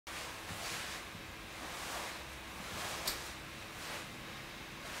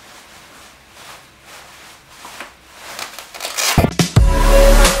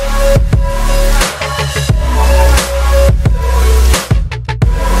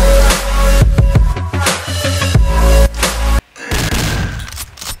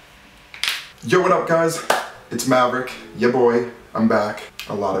Yo, what up guys? It's Maverick, yeah boy, I'm back.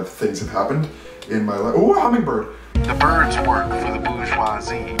 A lot of things have happened in my life. Oh, a hummingbird. The birds work for the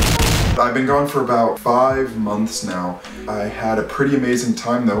bourgeoisie. I've been gone for about 5 months now. I had a pretty amazing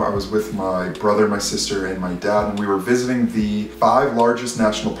time though. I was with my brother, my sister, and my dad, and we were visiting the 5 largest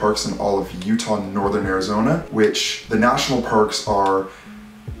national parks in all of Utah and northern Arizona, which the national parks are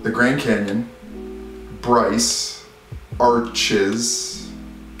the Grand Canyon, Bryce, Arches,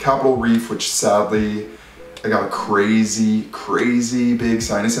 Capitol Reef, which sadly I got a crazy big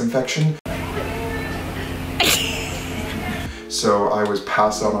sinus infection. So I was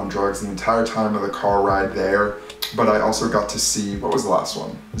passed out on drugs the entire time of the car ride there. But I also got to see, what was the last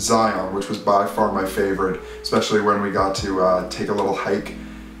one? Zion, which was by far my favorite, especially when we got to take a little hike.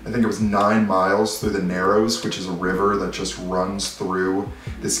 I think it was 9 miles through the Narrows, which is a river that just runs through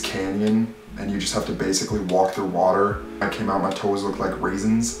this canyon, and you just have to basically walk through water. I came out, my toes looked like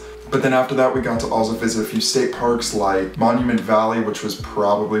raisins. But then after that, we got to also visit a few state parks like Monument Valley, which was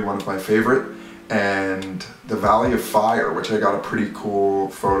probably one of my favorite, and the Valley of Fire, which I got a pretty cool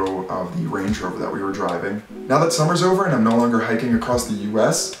photo of the Range Rover that we were driving. Now that summer's over and I'm no longer hiking across the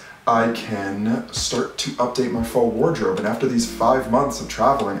US, I can start to update my fall wardrobe. And after these 5 months of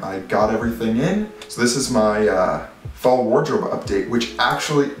traveling, I got everything in. So this is my fall wardrobe update, which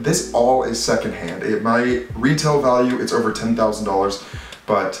actually, this all is secondhand. My retail value, it's over $10,000,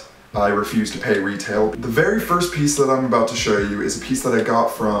 but I refuse to pay retail. The very first piece that I'm about to show you is a piece that I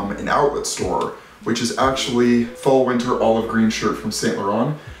got from an outlet store, which is actually fall winter olive green shirt from Saint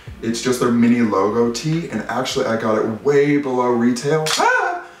Laurent. It's just their mini logo tee, and actually I got it way below retail. Ah!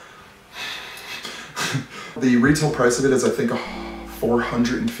 The retail price of it is I think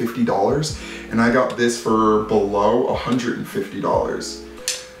 $450, and I got this for below $150.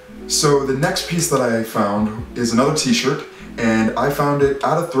 So the next piece that I found is another t-shirt, and I found it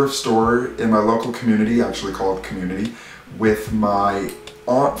at a thrift store in my local community, actually called Community, with my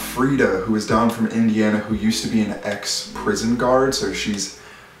Aunt Frida, who is down from Indiana, who used to be an ex-prison guard, so she's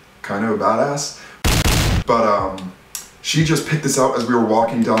kind of a badass. But she just picked this out as we were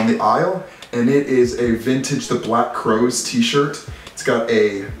walking down the aisle, and it is a vintage The Black Crowes t-shirt. It's got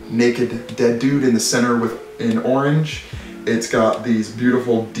a naked dead dude in the center in orange. It's got these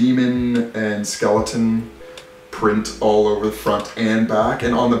beautiful demon and skeleton print all over the front and back,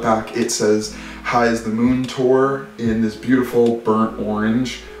 and on the back it says "High as the Moon Tour" in this beautiful burnt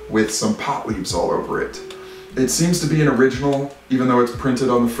orange with some pot leaves all over it. It seems to be an original, even though it's printed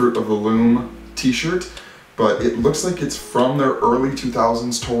on the Fruit of the Loom t-shirt, but it looks like it's from their early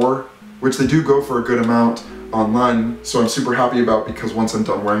 2000s tour, which they do go for a good amount online, so I'm super happy about, because once I'm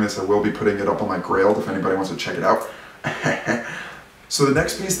done wearing this I will be putting it up on my Grailed if anybody wants to check it out. So the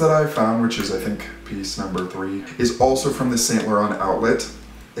next piece that I found, which is I think piece number 3, is also from the Saint Laurent outlet,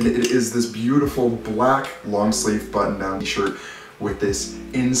 and it is this beautiful black long sleeve button down t-shirt with this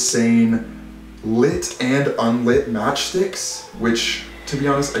insane lit and unlit matchsticks, which to be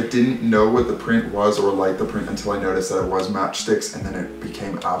honest I didn't know what the print was or like the print until I noticed that it was matchsticks, and then it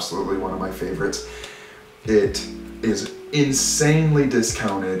became absolutely one of my favorites. It is insanely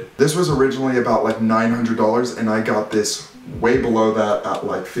discounted. This was originally about like $900, and I got this way below that at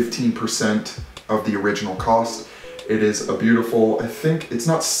like 15% of the original cost. It is a beautiful, I think it's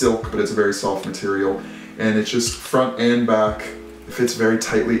not silk, but it's a very soft material, and it's just front and back. It fits very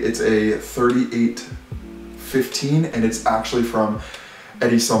tightly. It's a 38-15, and it's actually from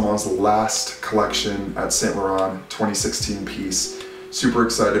Eddie Salmon's last collection at Saint Laurent, 2016 piece. Super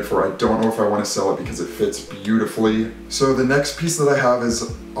excited for it. I don't know if I want to sell it because it fits beautifully. So the next piece that I have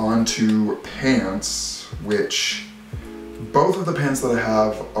is onto pants, which both of the pants that I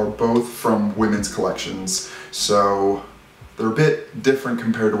have are both from women's collections. So they're a bit different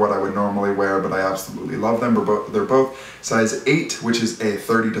compared to what I would normally wear, but I absolutely love them. They're both size 8, which is a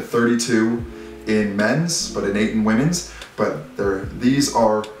 30 to 32 in men's, but an 8 in women's. But these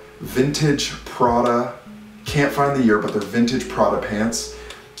are vintage Prada. Can't find the year, but they're vintage Prada pants.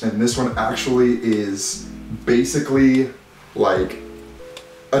 And this one actually is basically like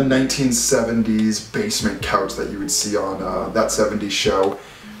a 1970s basement couch that you would see on that 70s show.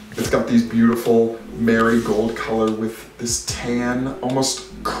 It's got these beautiful marigold color with this tan,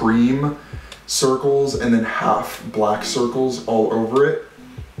 almost cream circles, and then half black circles all over it.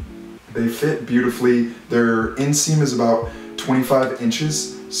 They fit beautifully. Their inseam is about 25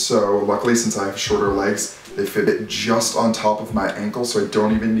 inches, so luckily since I have shorter legs, they fit it just on top of my ankle, so I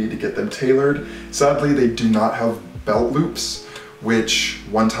don't even need to get them tailored. Sadly, they do not have belt loops, which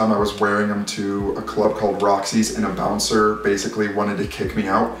one time I was wearing them to a club called Roxy's, and a bouncer basically wanted to kick me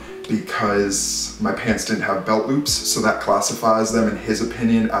out because my pants didn't have belt loops, so that classifies them in his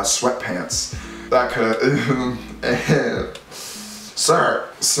opinion as sweatpants. That could have, sir.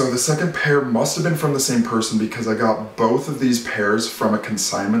 So the second pair must have been from the same person because I got both of these pairs from a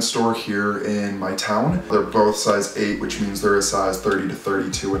consignment store here in my town. They're both size 8, which means they're a size 30 to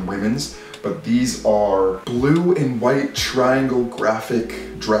 32 in women's. But these are blue and white triangle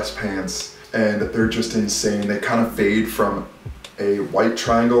graphic dress pants, and they're just insane. They kind of fade from a white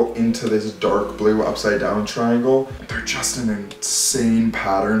triangle into this dark blue upside down triangle. They're just an insane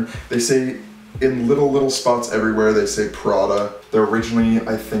pattern. They say in little spots everywhere, they say Prada. They're originally,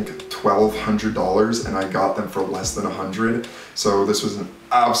 I think, $1,200, and I got them for less than $100. So this was an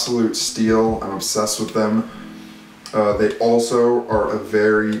absolute steal. I'm obsessed with them. They also are a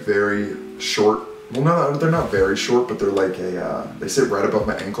very short, well, no, they're not very short, but they're like they sit right above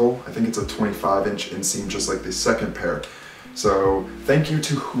my ankle. I think it's a 25-inch inseam, just like the second pair. So thank you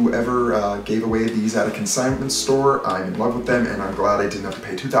to whoever gave away these at a consignment store. I'm in love with them, and I'm glad I didn't have to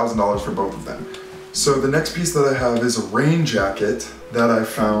pay $2,000 for both of them. So the next piece that I have is a rain jacket that I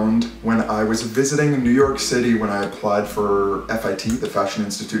found when I was visiting New York City when I applied for FIT, the Fashion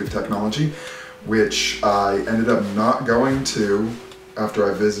Institute of Technology, which I ended up not going to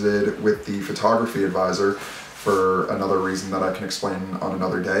after I visited with the photography advisor for another reason that I can explain on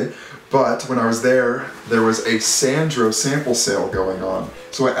another day. But when I was there, there was a Sandro sample sale going on.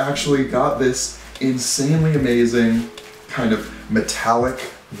 So I actually got this insanely amazing kind of metallic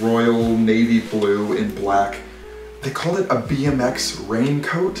royal navy blue and black. They called it a BMX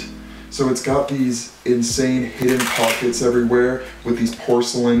raincoat. So it's got these insane hidden pockets everywhere with these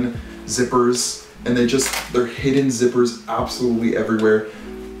porcelain zippers, and they're hidden zippers absolutely everywhere.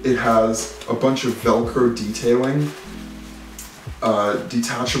 It has a bunch of Velcro detailing,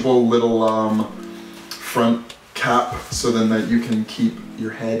 detachable little front cap so then that you can keep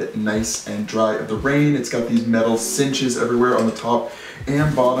your head nice and dry of the rain. It's got these metal cinches everywhere on the top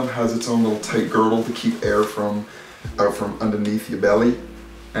and bottom, has its own little tight girdle to keep air out from underneath your belly.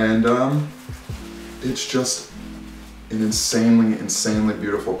 And it's just an insanely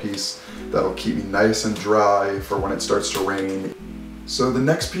beautiful piece that'll keep me nice and dry for when it starts to rain. So the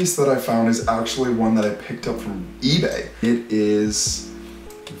next piece that I found is actually one that I picked up from eBay. It is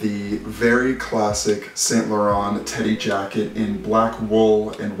the very classic Saint Laurent teddy jacket in black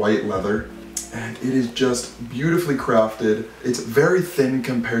wool and white leather. And it is just beautifully crafted. It's very thin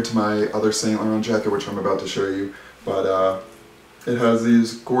compared to my other Saint Laurent jacket, which I'm about to show you. But it has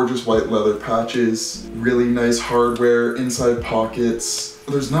these gorgeous white leather patches, really nice hardware, inside pockets.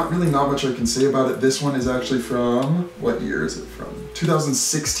 There's not much I can say about it. This one is actually from, what year is it from?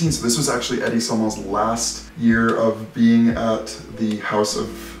 2016, so this was actually Eddie Salmon's last year of being at the House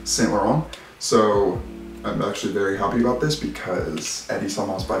of Saint Laurent. So I'm actually very happy about this because Eddie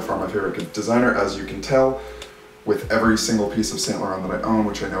Salmon is by far my favorite designer, as you can tell, with every single piece of Saint Laurent that I own,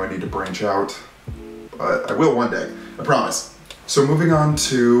 which I know I need to branch out, but I will one day, I promise. So moving on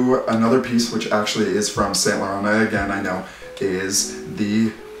to another piece, which actually is from Saint Laurent, again, I know, is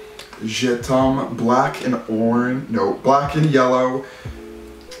the Jetom black and yellow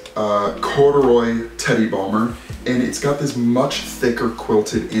corduroy teddy bomber, and it's got this much thicker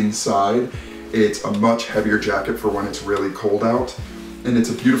quilted inside. It's a much heavier jacket for when it's really cold out, and it's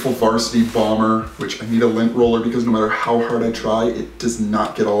a beautiful varsity bomber, which I need a lint roller because no matter how hard I try, it does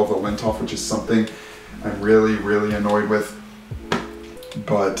not get all of the lint off, which is something I'm really annoyed with.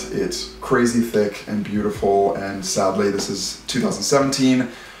 But it's crazy thick and beautiful, and sadly this is 2017,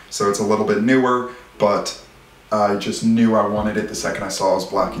 so it's a little bit newer, but I just knew I wanted it the second I saw it was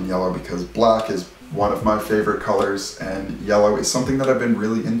black and yellow, because black is one of my favorite colors and yellow is something that I've been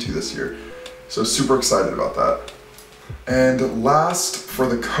really into this year. So super excited about that. And last for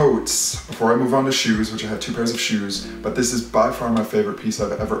the coats, before I move on to shoes, which I have 2 pairs of shoes, but this is by far my favorite piece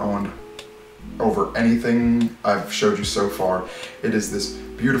I've ever owned over anything I've showed you so far. It is this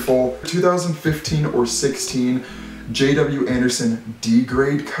beautiful 2015 or 16 J.W. Anderson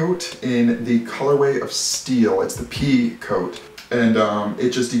D-grade coat in the colorway of steel. It's the P coat. And it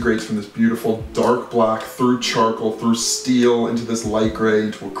just degrades from this beautiful dark black through charcoal, through steel, into this light gray,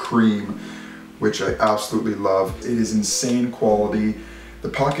 into a cream, which I absolutely love. It is insane quality. The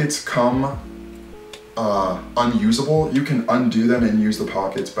pockets come unusable. You can undo them and use the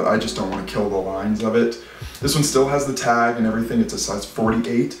pockets, but I just don't want to kill the lines of it. This one still has the tag and everything. It's a size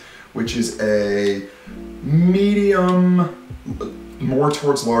 48, which is a medium, more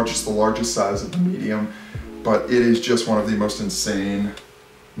towards large, it's the largest size of the medium, but it is just one of the most insane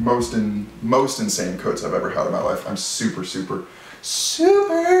coats I've ever had in my life. I'm super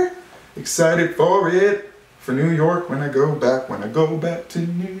super excited for it. For New York when I go back to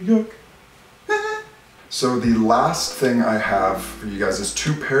New York. So the last thing I have for you guys is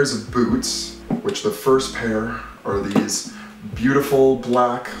 2 pairs of boots, which the first pair are these beautiful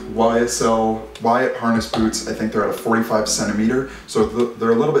black YSL Wyatt harness boots. I think they're at a 45 centimeter, so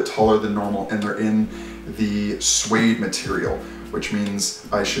they're a little bit taller than normal, and they're in the suede material, which means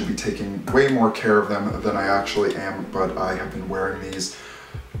I should be taking way more care of them than I actually am, but I have been wearing these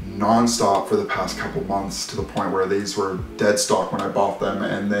non-stop for the past couple months to the point where these were dead stock when I bought them,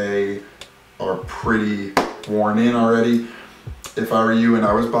 and they are pretty worn in already. If I were you and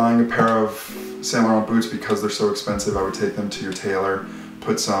I was buying a pair of Saint Laurent boots, because they're so expensive, I would take them to your tailor,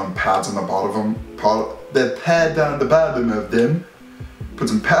 put some pads on the bottom of them, put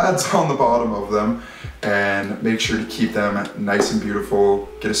some pads on the bottom of them, and make sure to keep them nice and beautiful,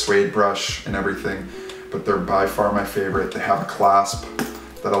 get a suede brush and everything. But they're by far my favorite. They have a clasp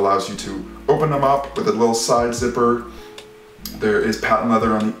that allows you to open them up with a little side zipper. There is patent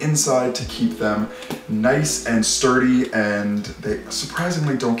leather on the inside to keep them nice and sturdy, and they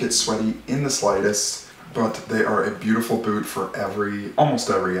surprisingly don't get sweaty in the slightest, but they are a beautiful boot for almost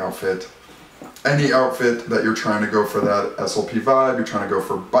every outfit. Any outfit that you're trying to go for that SLP vibe, you're trying to go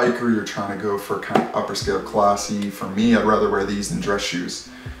for biker, you're trying to go for kind of upper scale classy. For me, I'd rather wear these than dress shoes.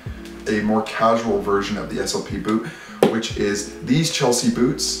 A more casual version of the SLP boot, which is these Chelsea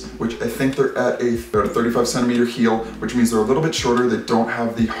boots, which I think they're at a 35 centimeter heel, which means they're a little bit shorter. They don't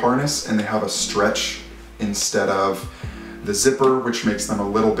have the harness, and they have a stretch instead of the zipper, which makes them a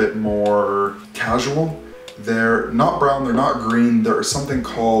little bit more casual. They're not brown, they're not green, there is something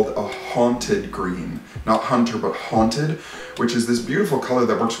called a haunted green. Not hunter, but haunted, which is this beautiful color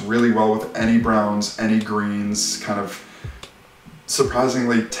that works really well with any browns, any greens, kind of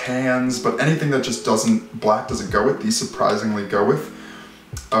surprisingly tans, but anything that just black doesn't go with, these surprisingly go with.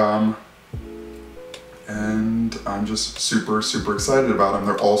 And I'm just super excited about them.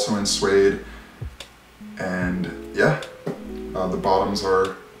 They're also in suede, and yeah, the bottoms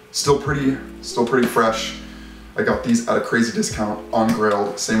are still pretty fresh. I got these at a crazy discount on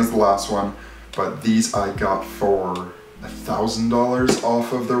Grailed, same as the last one, but these I got for $1,000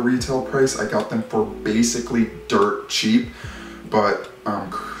 off of their retail price. I got them for basically dirt cheap, but I'm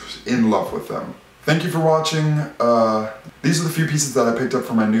in love with them. Thank you for watching. These are the few pieces that I picked up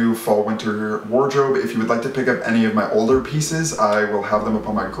for my new fall-winter wardrobe. If you would like to pick up any of my older pieces, I will have them up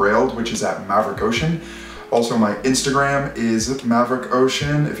on my Grailed, which is at Maverick Ocean. Also, my Instagram is Maverick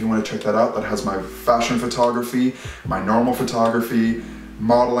Ocean. If you want to check that out, that has my fashion photography, my normal photography,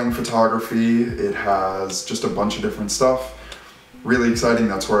 modeling photography. It has just a bunch of different stuff. Really exciting.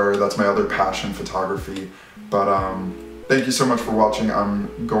 That's my other passion, photography. But thank you so much for watching.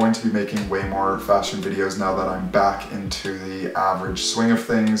 I'm going to be making way more fashion videos now that I'm back into the average swing of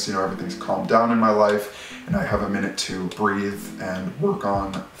things. You know, everything's calmed down in my life, and I have a minute to breathe and work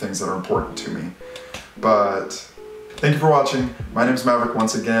on things that are important to me. But thank you for watching. My name is Maverick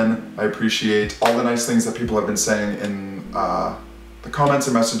once again. I appreciate all the nice things that people have been saying in the comments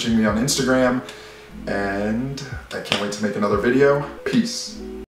and messaging me on Instagram, and I can't wait to make another video. Peace.